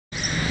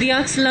The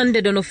axe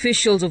landed on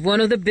officials of one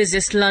of the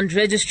busiest land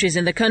registries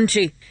in the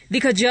country. The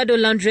Kajiado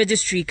Land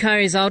Registry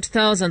carries out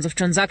thousands of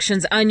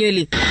transactions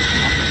annually,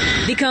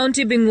 the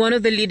county being one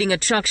of the leading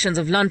attractions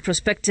of land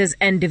prospectors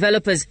and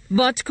developers.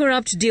 But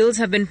corrupt deals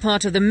have been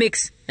part of the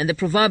mix, and the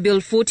proverbial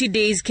 40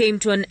 days came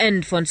to an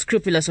end for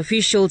unscrupulous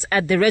officials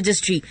at the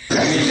registry.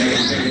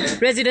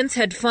 Residents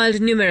had filed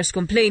numerous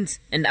complaints,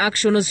 and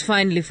action was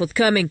finally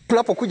forthcoming.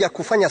 Tunapokuja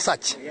kufanya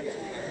search,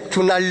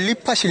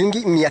 tunalipa shilingi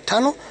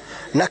 500,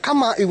 na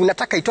kama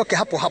unataka itoke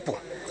hapo hapo,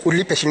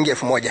 ulipe shilingi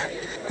 1000.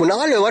 Kuna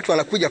wale watu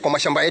wanakuja kwa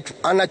mashamba yetu,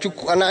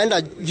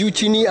 anaenda juu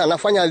chini,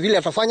 anafanya vile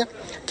atafanya,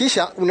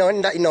 kisha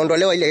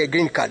inaondolewa ile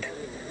green card,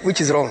 which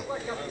is wrong.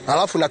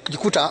 Alafu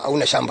nakujikuta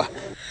hauna shamba.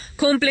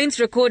 Complaints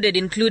recorded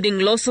including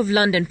loss of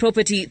land and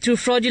property through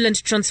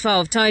fraudulent transfer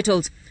of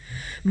titles.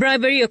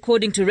 Bribery,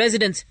 according to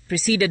residents,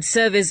 preceded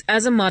service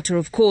as a matter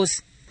of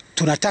course.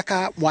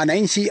 Tunataka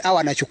mwananchi au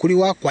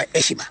anachukuliwa kwa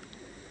heshima.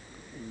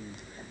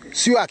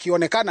 Sio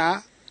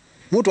akionekana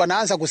mtu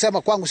anaanza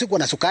kusema kwangu siku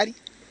na sukari,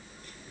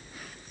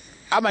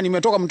 ama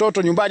nimetoka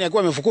mtoto nyumbani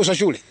akiwa amefukuzwa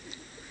shule.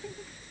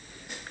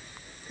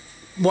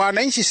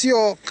 Mwananchi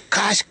sio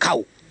cash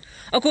cow.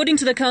 According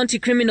to the county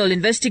criminal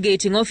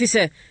investigating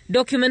officer,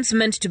 documents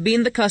meant to be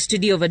in the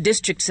custody of a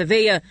district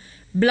surveyor,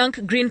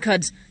 blank green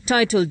cards,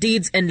 title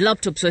deeds and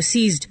laptops were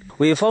seized.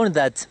 We found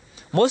that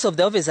most of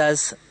the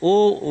officers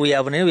who we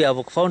have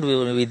found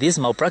with these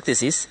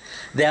malpractices,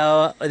 they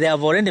were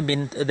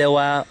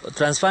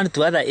transferred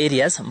to other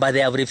areas, but they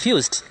have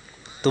refused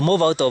to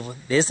move out of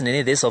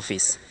this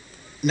office.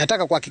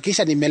 Nataka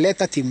kuhakikisha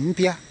nimeleta timu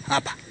mpya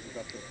hapa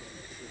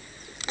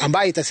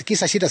ambayo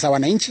itasikisa shida za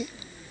wananchi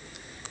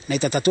na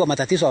itatatua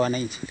matatizo ya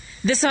wananchi.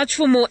 The search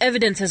for more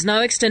evidence has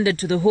now extended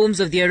to the homes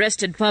of the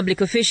arrested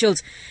public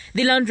officials.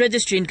 The land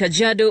registry in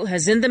Kajiado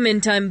has in the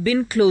meantime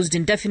been closed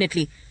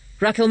indefinitely.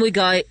 Raquel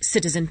Muigai,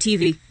 Citizen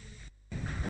TV.